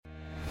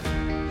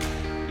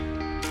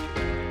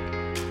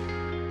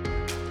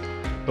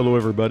Hello,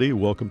 everybody.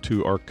 Welcome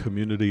to our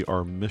community,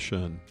 our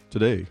mission.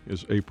 Today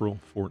is April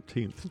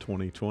 14th,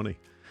 2020.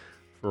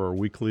 For our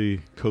weekly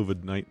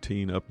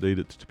COVID-19 update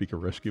at Topeka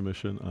Rescue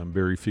Mission, I'm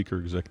Barry Feaker,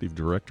 Executive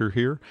Director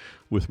here,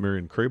 with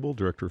Marion Crable,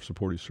 Director of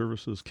Supportive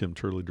Services, Kim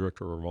Turley,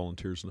 Director of our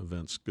Volunteers and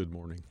Events. Good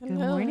morning. Good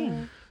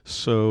morning.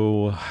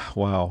 So,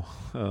 wow,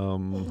 we're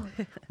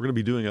going to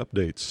be doing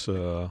updates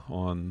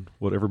on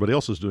what everybody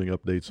else is doing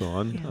updates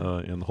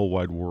on in the whole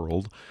wide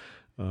world.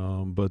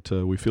 But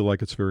we feel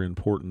like it's very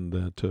important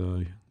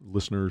that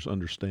listeners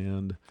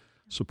understand,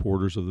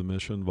 supporters of the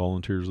mission,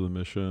 volunteers of the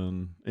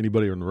mission,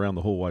 anybody around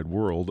the whole wide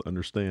world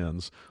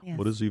understands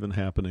what is even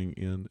happening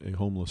in a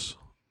homeless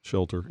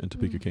shelter in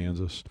Topeka,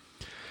 Kansas.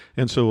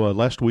 And so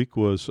last week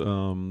was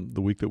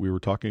the week that we were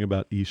talking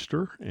about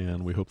Easter,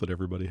 and we hope that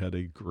everybody had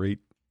a great,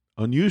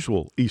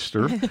 unusual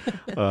Easter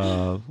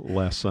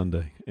last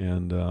Sunday.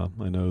 And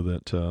I know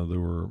that there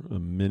were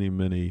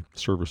many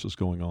services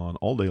going on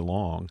all day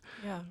long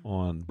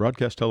on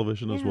broadcast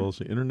television as well as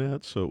the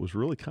internet. So it was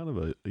really kind of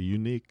a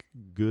unique,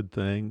 good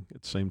thing.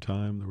 At the same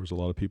time, there was a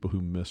lot of people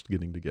who missed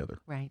getting together.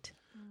 Right.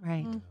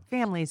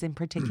 Families in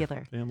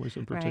particular.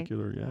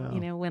 Right. Yeah. You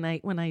know,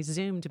 when I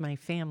Zoomed my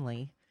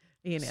family,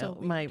 you know,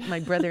 my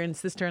brother and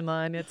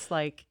sister-in-law, and it's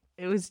like,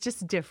 it was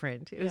just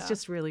different. It was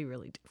just really,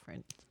 really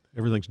different.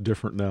 Everything's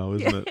different now,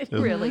 isn't it? It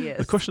really is.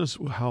 The question is,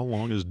 how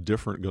long is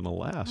different going to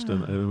last?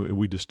 And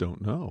we just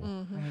don't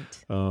know.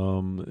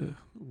 Right.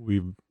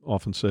 We've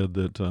often said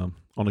that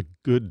on a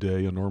good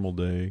day, a normal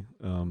day,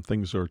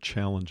 things are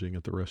challenging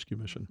at the rescue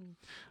mission.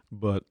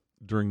 But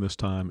during this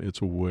time, it's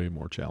way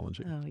more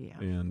challenging. Oh, yeah.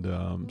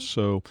 And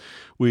so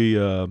we,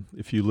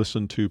 if you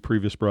listen to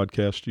previous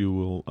broadcasts, you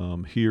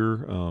will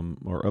hear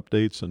our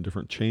updates and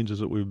different changes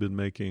that we've been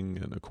making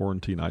in a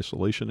quarantine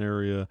isolation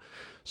area.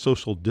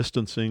 Social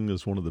distancing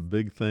is one of the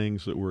big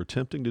things that we're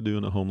attempting to do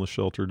in a homeless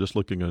shelter. Just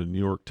looking at a New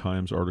York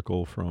Times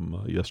article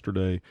from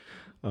yesterday,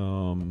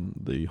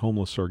 the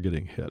homeless are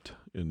getting hit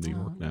in New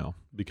York now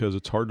because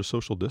it's hard to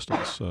social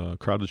distance.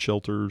 Crowded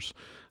shelters,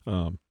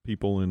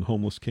 people in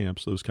homeless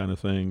camps, those kind of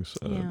things.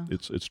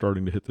 It's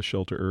starting to hit the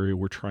shelter area.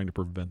 We're trying to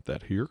prevent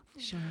that here.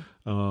 Sure.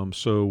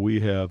 So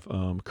we have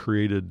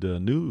created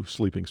new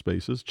sleeping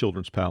spaces,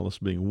 Children's Palace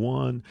being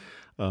one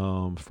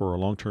for our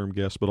long-term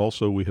guests, but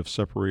also we have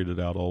separated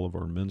out all of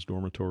our men's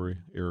dormitory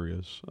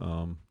areas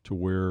to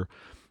where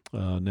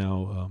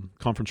now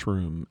conference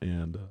room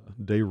and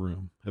day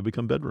room have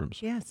become bedrooms.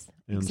 Yes,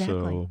 and exactly.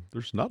 So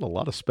there's not a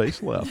lot of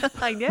space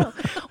left. I know.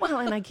 Well,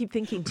 and I keep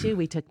thinking, too,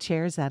 we took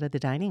chairs out of the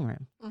dining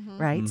room,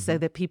 right? So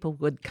that people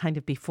would kind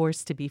of be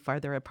forced to be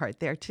farther apart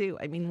there, too.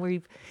 I mean,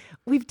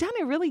 we've done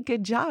a really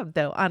good job,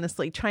 though,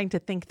 honestly, trying to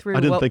think through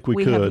what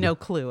we have no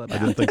clue about. I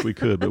didn't think we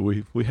could, but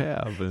we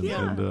have.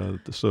 And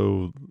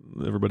so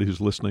everybody who's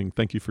listening,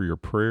 thank you for your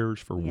prayers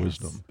for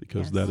wisdom,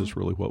 because that is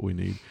really what we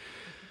need.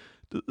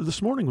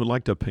 This morning, we'd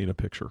like to paint a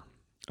picture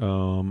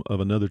of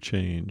another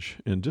change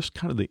and just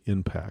kind of the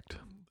impact.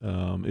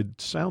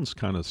 It sounds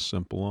kind of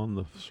simple on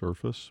the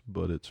surface,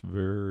 but it's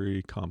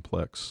very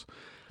complex.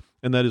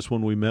 And that is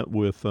when we met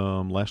with,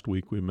 last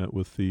week, we met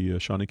with the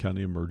Shawnee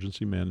County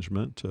Emergency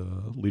Management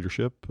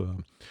leadership,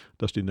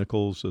 Dusty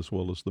Nichols, as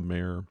well as the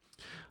mayor,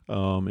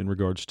 in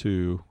regards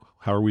to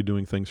how are we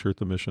doing things here at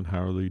the mission,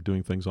 how are they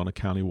doing things on a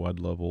countywide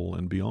level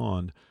and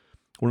beyond.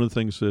 One of the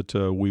things that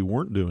we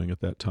weren't doing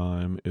at that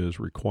time is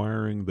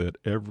requiring that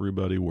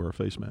everybody wear a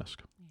face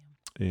mask.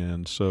 Yeah.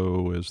 And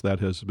so as that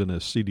has been a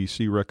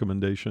CDC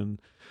recommendation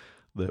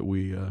that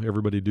we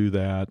everybody do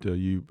that,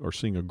 you are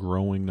seeing a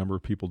growing number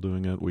of people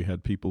doing it. We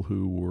had people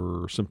who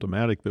were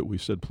symptomatic that we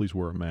said, please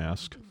wear a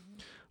mask.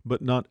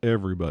 But not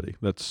everybody.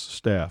 That's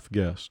staff,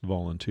 guests,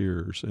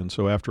 volunteers. And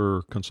so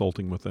after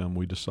consulting with them,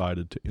 we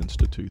decided to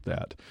institute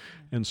that.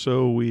 And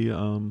so we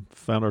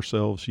found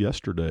ourselves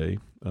yesterday,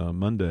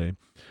 Monday,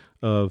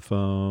 of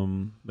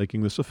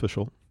making this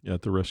official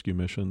at the rescue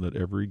mission that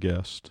every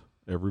guest,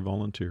 every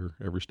volunteer,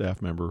 every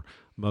staff member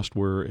must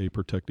wear a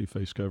protective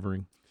face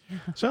covering.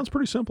 Sounds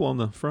pretty simple on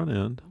the front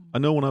end. I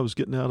know when I was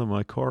getting out of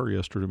my car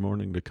yesterday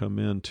morning to come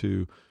in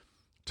to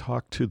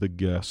talk to the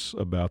guests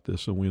about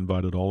this, and we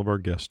invited all of our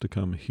guests to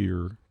come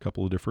hear a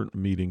couple of different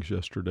meetings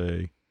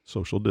yesterday.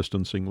 Social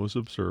distancing was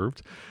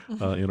observed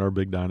in our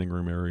big dining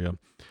room area.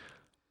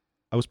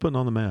 I was putting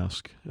on the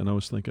mask, and I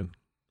was thinking,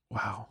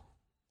 wow,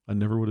 I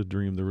never would have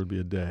dreamed there would be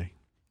a day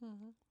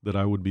that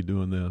I would be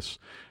doing this.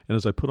 And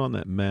as I put on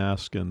that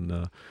mask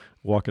and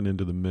walking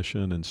into the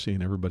mission and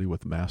seeing everybody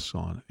with masks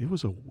on, it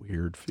was a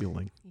weird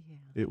feeling. Yeah.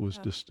 It was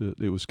just,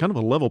 it was kind of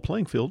a level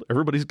playing field.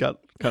 Everybody's got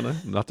kind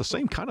of not the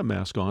same kind of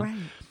mask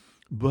on,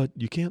 but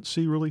you can't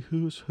see really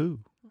who's who.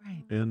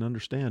 And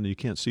understand, you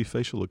can't see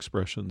facial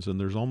expressions, and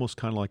there's almost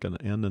kind of like an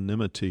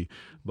anonymity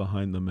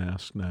behind the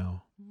mask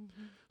now.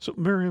 So,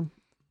 Miriam,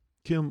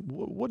 Kim,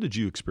 what did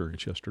you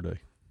experience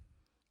yesterday?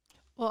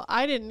 Well,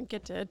 I didn't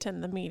get to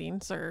attend the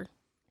meetings,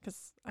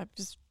 because I've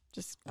just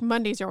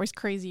Mondays are always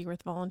crazy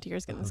with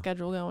volunteers getting the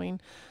schedule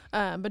going.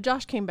 But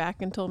Josh came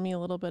back and told me a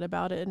little bit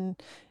about it,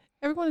 and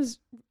everyone is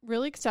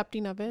really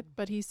accepting of it.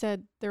 But he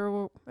said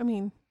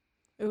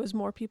it it was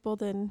more people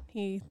than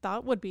he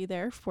thought would be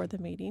there for the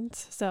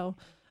meetings. So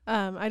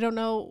I don't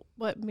know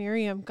what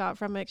Miriam got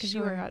from it because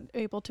you were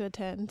able to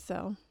attend.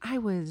 So I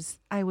was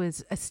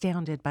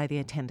astounded by the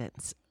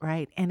attendance,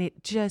 right? And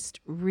it just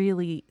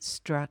really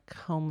struck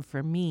home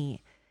for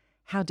me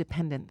how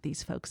dependent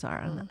these folks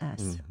are on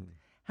us,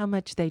 how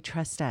much they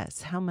trust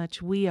us, how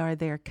much we are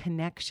their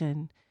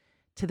connection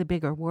to the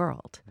bigger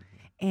world,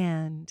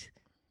 and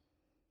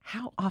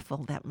how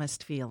awful that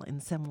must feel in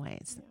some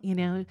ways. You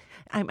know,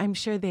 I'm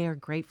sure they are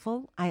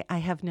grateful. I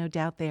have no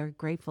doubt they are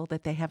grateful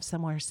that they have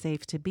somewhere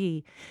safe to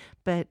be,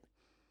 but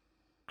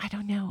I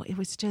don't know. It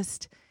was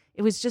just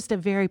a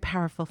very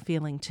powerful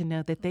feeling to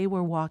know that they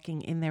were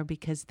walking in there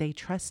because they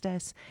trust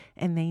us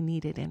and they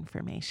needed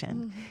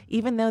information,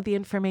 even though the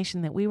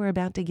information that we were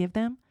about to give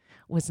them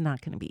was not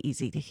going to be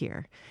easy to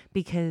hear,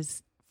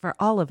 because for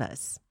all of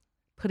us,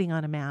 putting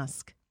on a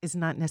mask is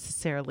not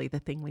necessarily the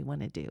thing we want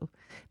to do.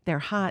 They're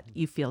hot.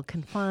 You feel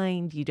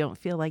confined. You don't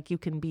feel like you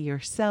can be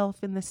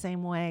yourself in the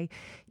same way.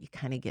 You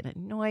kind of get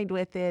annoyed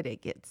with it.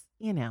 It gets,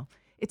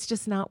 it's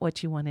just not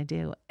what you want to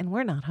do. And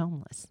we're not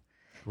homeless.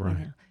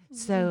 Right.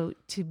 So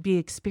to be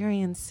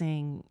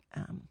experiencing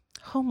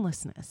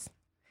homelessness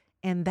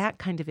and that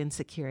kind of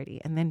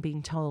insecurity, and then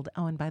being told,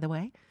 oh, and by the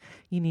way,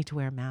 you need to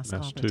wear a mask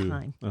all the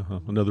time.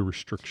 Another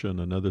restriction,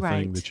 another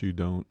thing that you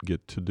don't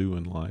get to do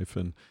in life.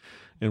 And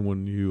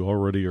when you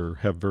already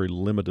have very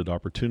limited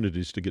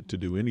opportunities to get to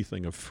do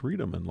anything of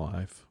freedom in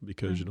life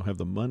because you don't have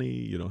the money,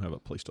 you don't have a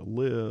place to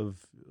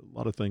live, a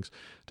lot of things,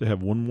 to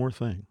have one more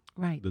thing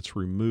that's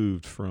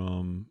removed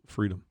from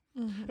freedom.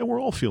 And we're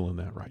all feeling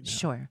that right now.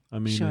 Sure. I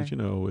mean,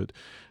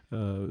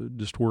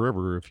 just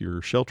wherever, if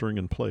you're sheltering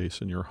in place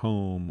in your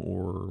home,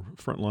 or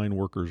frontline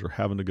workers are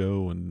having to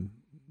go and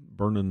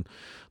burning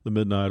the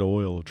midnight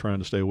oil of trying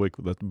to stay awake,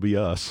 that would be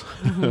us.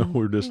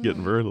 We're just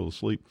getting very little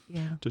sleep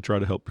to try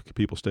to help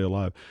people stay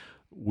alive.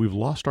 We've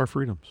lost our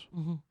freedoms.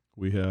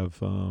 We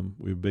have,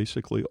 we've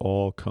basically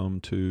all come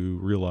to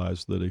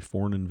realize that a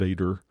foreign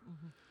invader,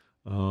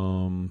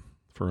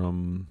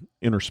 from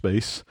inner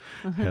space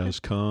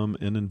has come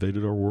and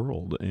invaded our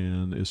world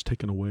and is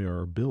taking away our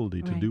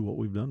ability to do what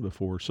we've done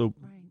before. So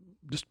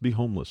just be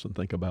homeless and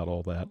think about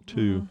all that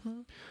too.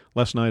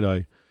 Last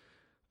night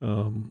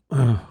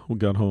we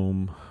got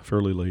home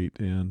fairly late,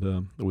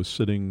 and I was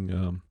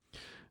sitting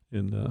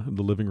in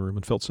the living room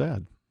and felt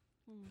sad.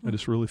 I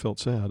just really felt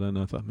sad, and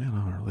I thought, man,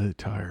 I'm really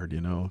tired,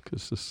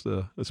 because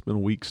it's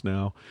been weeks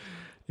now.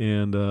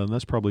 And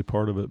that's probably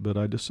part of it. But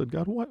I just said,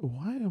 God,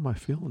 why am I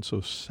feeling so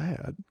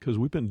sad? Because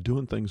we've been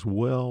doing things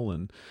well,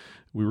 and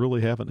we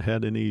really haven't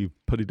had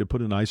anybody to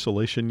put in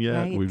isolation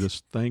yet. We're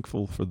just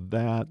thankful for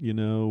that. We've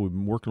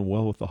been working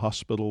well with the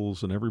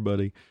hospitals and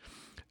everybody.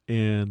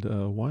 And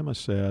why am I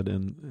sad?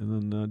 And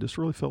then I just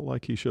really felt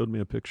like he showed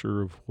me a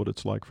picture of what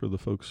it's like for the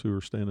folks who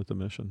are staying at the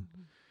mission.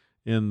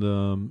 And,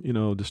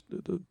 just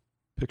the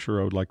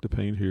picture I would like to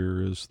paint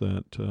here is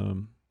that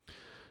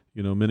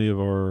many of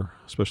our,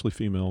 especially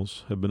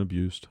females, have been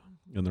abused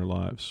in their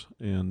lives.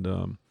 And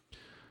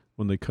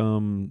when they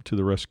come to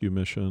the rescue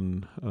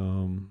mission,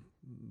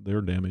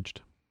 they're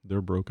damaged.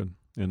 They're broken.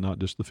 And not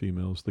just the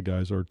females, the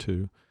guys are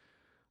too.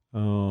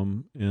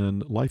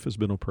 And life has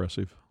been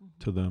oppressive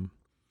to them.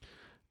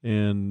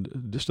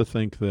 And just to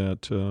think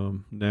that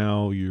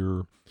now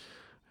you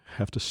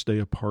have to stay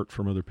apart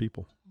from other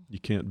people. You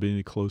can't be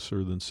any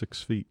closer than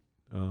 6 feet.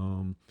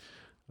 Some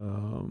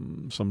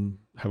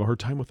have a hard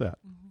time with that.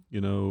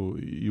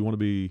 You want to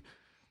be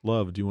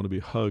loved. You want to be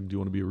hugged. You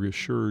want to be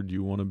reassured.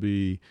 You want to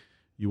be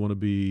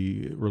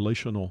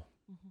relational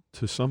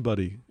to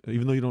somebody,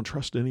 even though you don't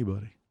trust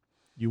anybody.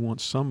 You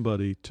want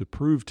somebody to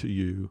prove to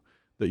you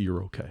that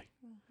you're okay.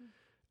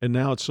 And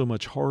now it's so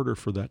much harder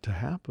for that to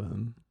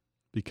happen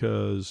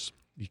because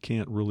you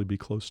can't really be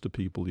close to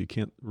people. You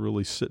can't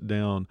really sit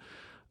down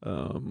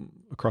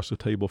across the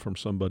table from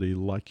somebody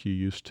like you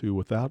used to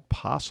without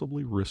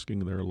possibly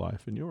risking their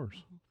life and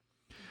yours.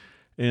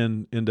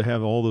 And to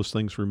have all those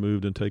things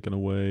removed and taken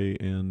away,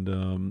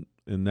 and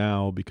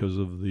now because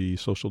of the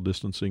social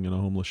distancing in a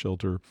homeless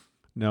shelter,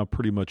 now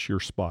pretty much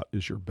your spot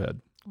is your bed.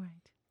 Right.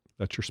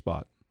 That's your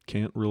spot.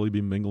 Can't really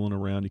be mingling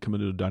around. You come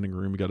into the dining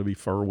room, you got to be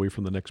far away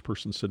from the next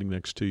person sitting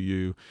next to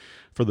you.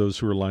 For those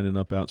who are lining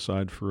up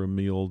outside for a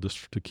meal,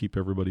 just to keep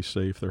everybody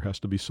safe, there has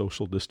to be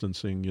social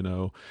distancing.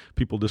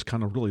 People just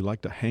kind of really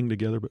like to hang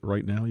together, but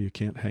right now you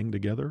can't hang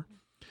together.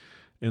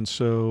 And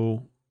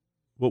so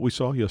what we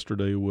saw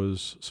yesterday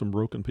was some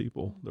broken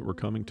people that were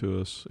coming to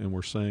us and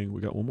were saying,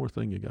 we got one more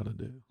thing you got to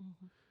do.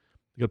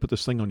 You got to put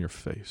this thing on your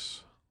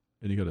face,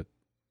 and you got to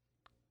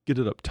get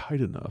it up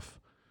tight enough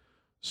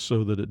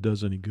so that it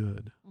does any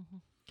good.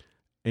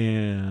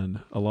 And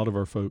a lot of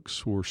our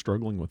folks were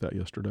struggling with that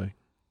yesterday.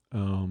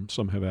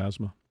 Some have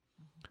asthma.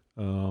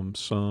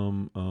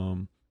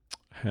 Some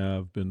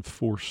have been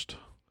forced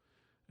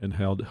and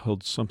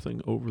held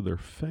something over their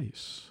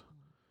face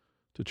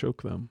to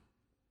choke them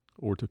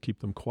or to keep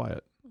them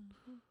quiet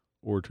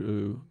or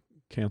to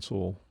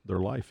cancel their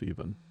life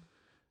even.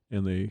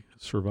 And they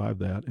survived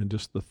that. And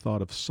just the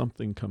thought of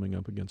something coming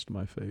up against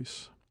my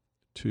face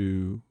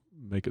to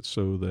make it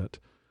so that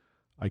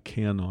I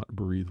cannot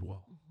breathe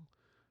well,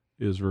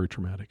 is very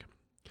traumatic.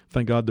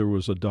 Thank God there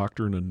was a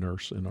doctor and a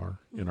nurse in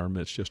our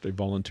midst, just a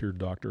volunteer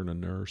doctor and a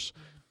nurse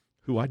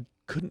who I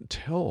couldn't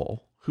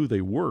tell who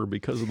they were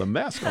because of the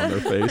mask on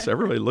their face.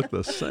 Everybody looked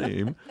the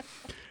same.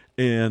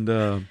 And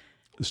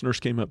this nurse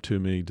came up to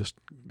me, just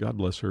God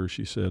bless her.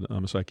 She said,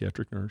 I'm a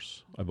psychiatric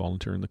nurse. I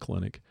volunteer in the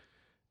clinic.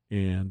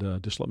 And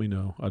just let me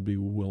know. I'd be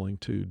willing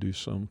to do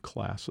some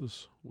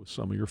classes with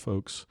some of your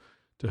folks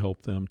to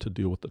help them to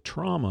deal with the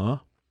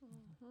trauma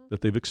that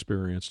they've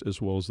experienced,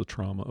 as well as the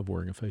trauma of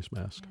wearing a face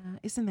mask. Yeah.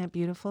 Isn't that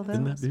beautiful, though?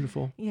 Isn't that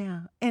beautiful?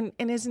 Yeah. And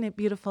isn't it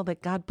beautiful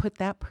that God put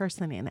that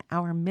person in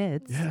our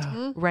midst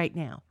right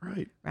now?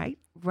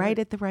 Right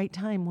at the right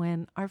time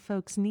when our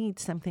folks need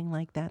something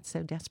like that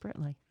so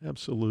desperately.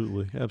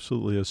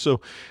 Absolutely is.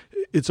 So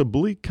it's a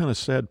bleak, kind of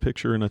sad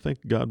picture, and I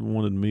think God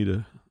wanted me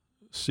to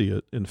see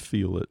it and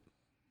feel it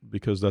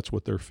because that's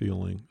what they're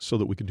feeling, so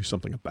that we can do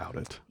something about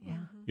it. Yeah.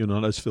 You know,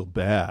 not just feel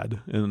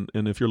bad. And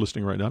if you're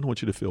listening right now, I don't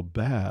want you to feel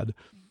bad.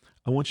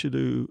 I want you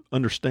to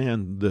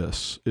understand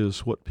this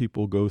is what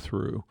people go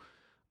through.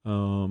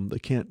 They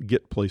can't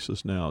get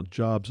places now.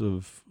 Jobs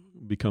have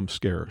become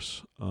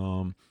scarce.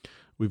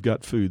 We've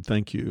got food,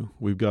 thank you.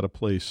 We've got a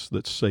place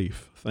that's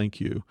safe, thank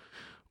you.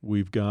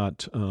 We've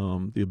got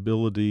the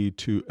ability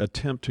to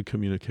attempt to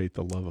communicate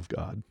the love of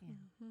God,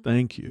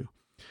 thank you.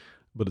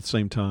 But at the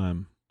same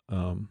time,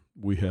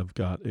 we have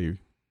got a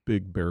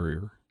big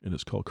barrier, and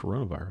it's called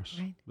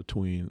coronavirus,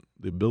 between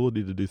the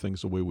ability to do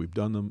things the way we've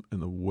done them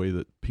and the way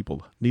that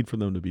people need for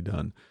them to be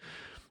done.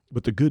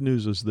 But the good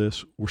news is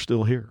this, we're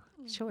still here.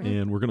 Sure.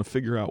 And we're going to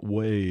figure out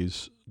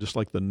ways, just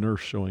like the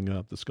nurse showing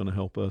up, that's going to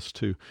help us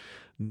to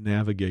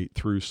navigate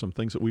through some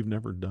things that we've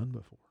never done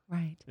before.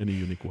 Right. In a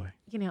unique way.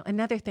 You know,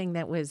 another thing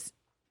that was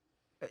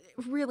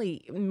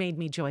really made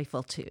me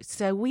joyful too.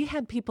 So we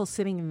had people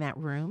sitting in that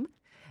room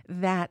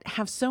that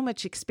have so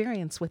much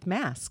experience with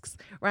masks,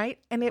 right?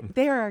 And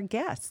they're our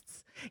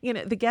guests. You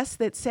know, the guests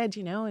that said,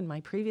 you know, in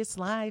my previous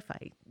life,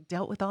 I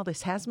dealt with all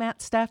this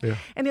hazmat stuff. Yeah.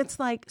 And it's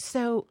like,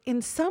 so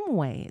in some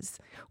ways,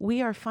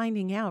 we are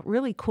finding out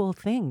really cool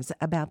things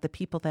about the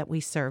people that we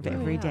serve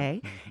every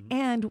day.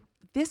 And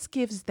this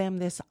gives them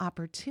this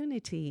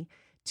opportunity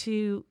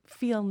to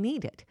feel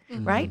needed,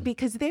 right?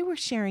 Because they were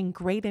sharing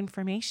great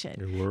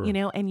information, you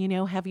know, and, you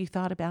know, have you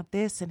thought about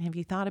this? And have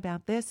you thought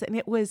about this? And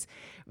it was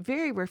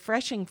very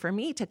refreshing for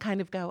me to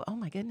kind of go, oh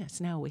my goodness,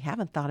 no, we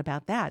haven't thought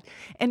about that.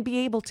 And be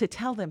able to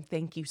tell them,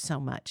 thank you so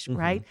much,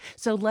 right?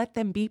 So let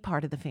them be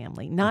part of the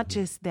family, not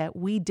just that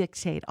we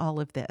dictate all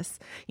of this,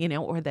 you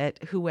know, or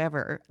that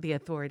whoever the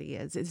authority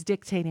is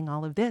dictating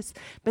all of this,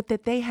 but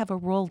that they have a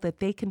role that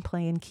they can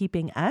play in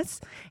keeping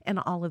us and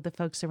all of the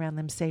folks around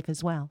them safe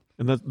as well.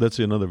 And that's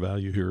another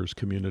value here is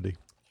community.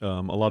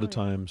 A lot of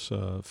times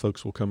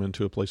folks will come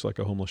into a place like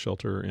a homeless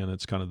shelter and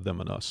it's kind of them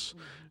and us.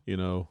 You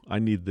know, I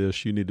need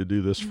this, you need to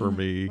do this for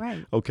me.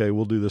 Right. Okay,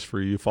 we'll do this for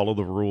you, follow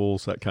the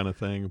rules, that kind of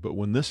thing. But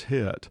when this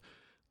hit,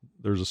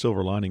 there's a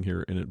silver lining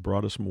here, and it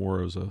brought us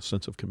more as a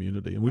sense of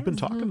community. And we've been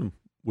talking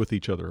with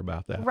each other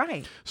about that.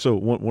 Right. So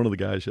one of the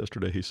guys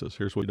yesterday, he says,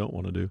 here's what you don't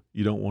want to do.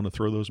 You don't want to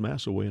throw those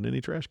masks away in any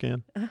trash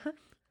can.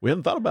 We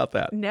hadn't thought about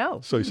that.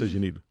 No. So he says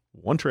you need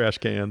one trash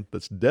can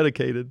that's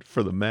dedicated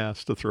for the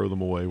masks to throw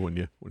them away when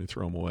you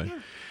throw them away. Yeah.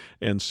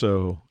 And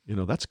so, you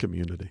know, that's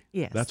community.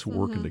 Yes. That's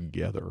working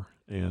together.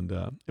 And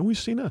we've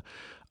seen a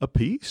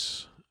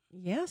peace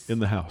in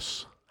the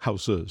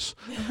houses.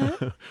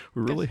 We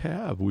really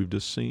have. We've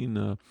just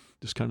seen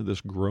just kind of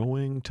this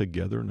growing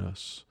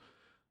togetherness,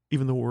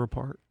 even though we're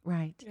apart.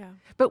 Right. Yeah.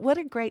 But what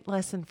a great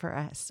lesson for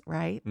us,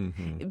 right?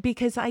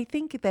 Because I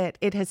think that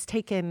it has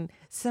taken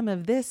some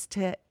of this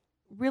to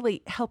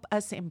really help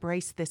us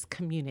embrace this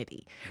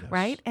community,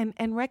 right?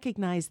 And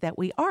recognize that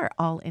we are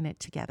all in it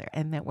together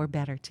and that we're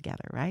better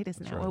together, right?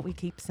 Isn't that what we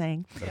keep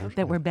saying?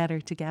 That we're better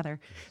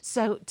together.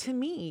 So to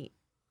me,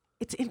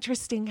 it's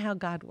interesting how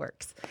God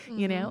works,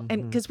 you know,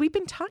 and because we've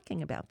been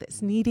talking about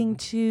this, needing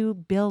to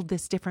build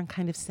this different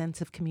kind of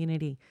sense of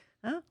community.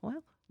 Oh,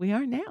 well, we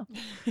are now.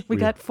 We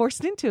got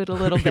forced into it a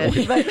little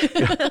bit, but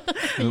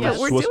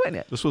we're doing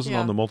it. This wasn't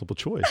on the multiple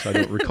choice. I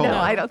don't recall. No,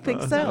 I don't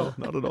think so.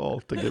 No, not at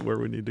all, to get where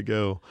we need to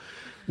go.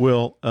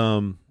 Well,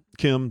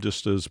 Kim,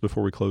 just as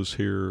before we close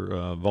here,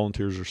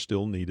 volunteers are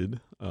still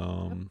needed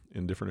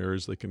in different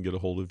areas. They can get a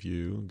hold of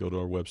you. Go to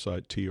our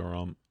website,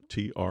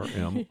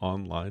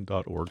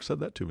 trmonline.org. Said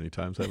that too many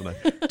times, haven't I?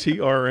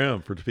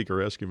 TRM for Topeka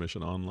Rescue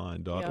Mission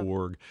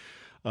Online.org.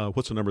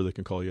 What's the number they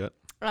can call you at?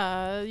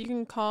 You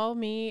can call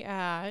me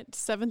at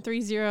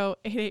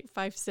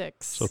 730-8856.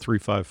 So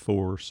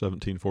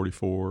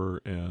 354-1744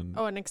 and...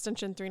 Oh, and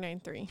extension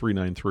 393.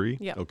 393?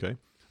 Yeah. Okay.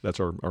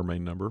 That's our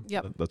main number.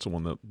 Yep. That's the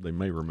one that they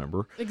may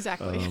remember.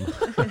 Exactly.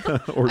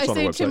 Or it's I on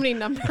say our website. too many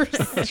numbers.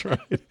 That's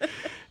right.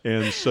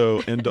 And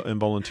so, and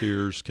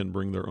volunteers can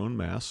bring their own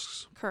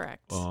masks.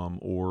 Correct.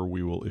 Or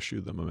we will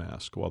issue them a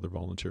mask while they're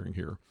volunteering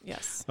here.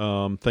 Yes.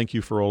 Thank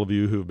you for all of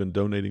you who have been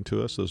donating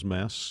to us those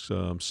masks.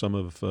 Some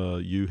of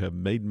you have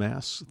made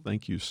masks.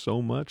 Thank you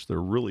so much. They're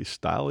really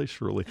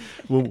stylish. Really,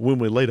 when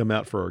we laid them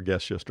out for our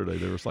guests yesterday,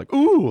 they were like,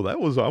 "Ooh, I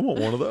want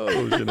one of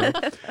those," you know.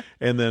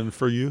 And then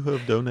for you who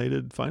have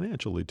donated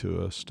financially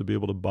to us to be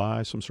able to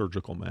buy some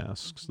surgical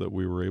masks that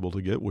we were able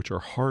to get, which are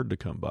hard to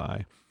come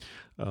by.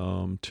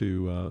 To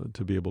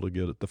be able to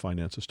get the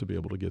finances to be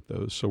able to get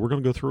those. So we're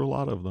going to go through a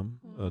lot of them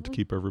to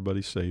keep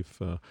everybody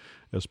safe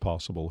as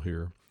possible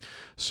here.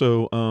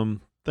 So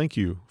thank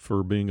you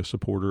for being a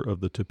supporter of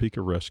the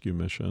Topeka Rescue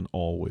Mission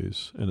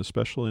always, and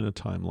especially in a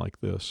time like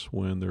this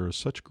when there is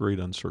such great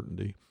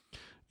uncertainty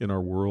in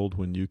our world,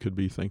 when you could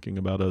be thinking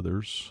about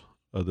others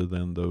other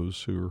than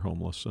those who are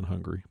homeless and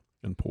hungry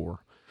and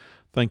poor.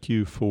 Thank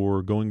you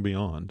for going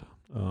beyond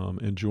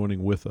and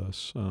joining with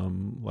us.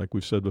 Like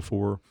we've said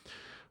before,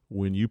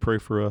 when you pray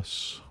for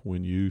us,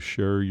 when you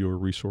share your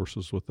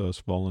resources with us,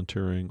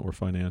 volunteering or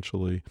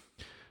financially,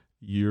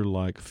 you're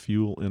like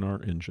fuel in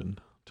our engine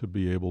to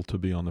be able to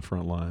be on the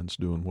front lines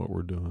doing what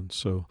we're doing.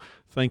 So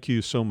thank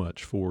you so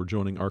much for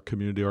joining our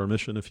community, our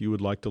mission. If you would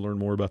like to learn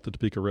more about the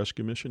Topeka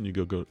Rescue Mission, you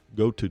go to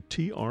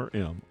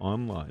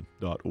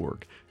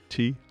trmonline.org,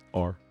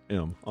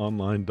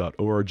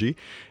 trmonline.org,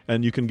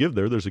 and you can give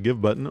there. There's a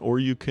give button, or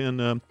you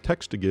can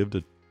text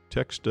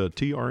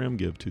TRM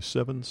Give to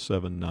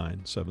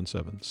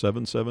 77977,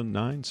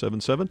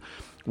 77977.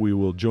 We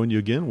will join you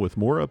again with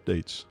more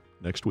updates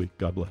next week.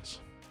 God bless.